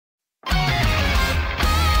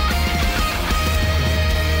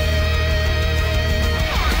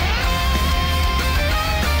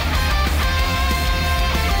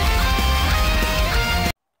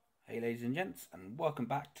gents, and welcome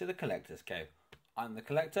back to the Collector's Cave. I'm the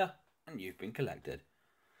Collector, and you've been collected.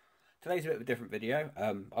 Today's a bit of a different video.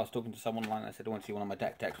 I was talking to someone online and I said I want to see one of my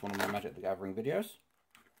decks, one of my Magic the Gathering videos.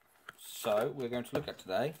 So, we're going to look at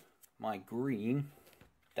today my green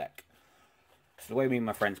deck. So the way me and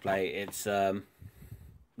my friends play, it's no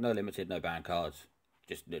limited, no ban cards.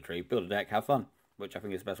 Just literally build a deck, have fun, which I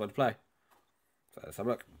think is the best way to play. So let's have a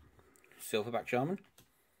look. Silverback Shaman,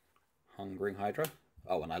 Hungering Hydra.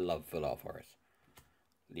 Oh, and I love Full Art Forest.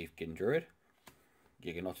 Leafkin Druid,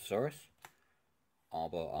 Giganotosaurus,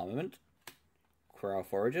 Arbor Armament, Corral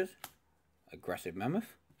Foragers, Aggressive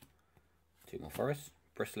Mammoth, two more forests,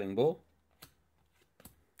 Bristling Boar,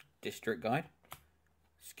 District Guide,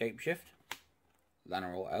 Scapeshift,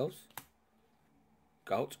 Llanowar Elves,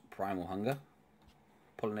 Galt Primal Hunger,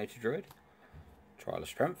 Pollinator Druid, Trial of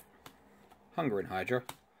Strength, Hungering Hydra,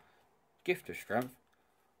 Gift of Strength,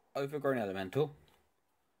 Overgrown Elemental,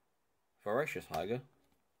 Voracious Tiger,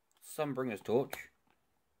 Sunbringer's Torch,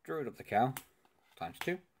 Druid of the Cow,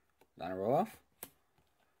 ×2, Llanowar Elf,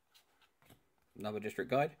 another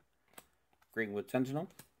District Guide, Greenwood Sentinel,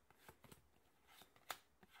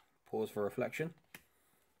 Pause for Reflection,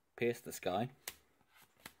 Pierce the Sky,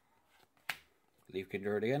 Leafkin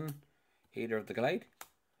Druid again, Healer of the Glade,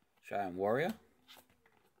 Giant Warrior,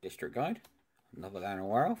 District Guide, another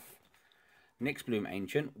Llanowar Elf, Nyxbloom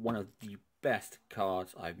Ancient, one of the best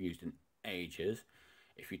cards I've used in ages.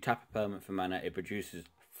 If you tap a permanent for mana, it produces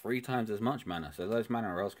 3 times as much mana. So those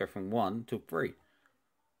mana rolls go from 1 to 3.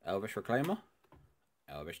 Elvish Reclaimer,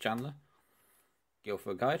 Elvish Chandler,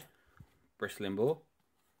 Guildford Guide, Bristling Boar,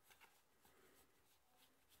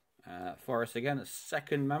 Forest again, a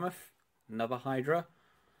second Mammoth, another Hydra,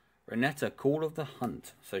 Renetta, Call of the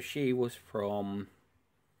Hunt. So she was from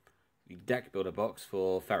the deck builder box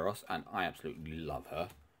for Theros, and I absolutely love her.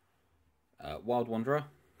 Wild Wanderer,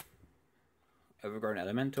 Overgrown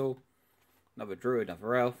Elemental, another Druid,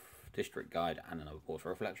 another Elf, District Guide, and another Pause for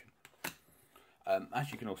Reflection.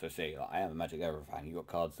 As you can also see, I am a Magic the Gathering fan. You got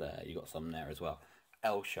cards there, you got some there as well.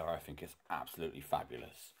 Elshar, I think, is absolutely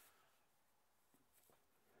fabulous.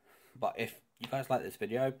 But if you guys like this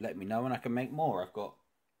video, let me know and I can make more. I've got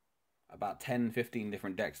about 10-15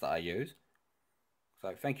 different decks that I use.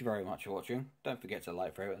 So thank you very much for watching. Don't forget to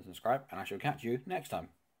like, favorite, and subscribe, and I shall catch you next time.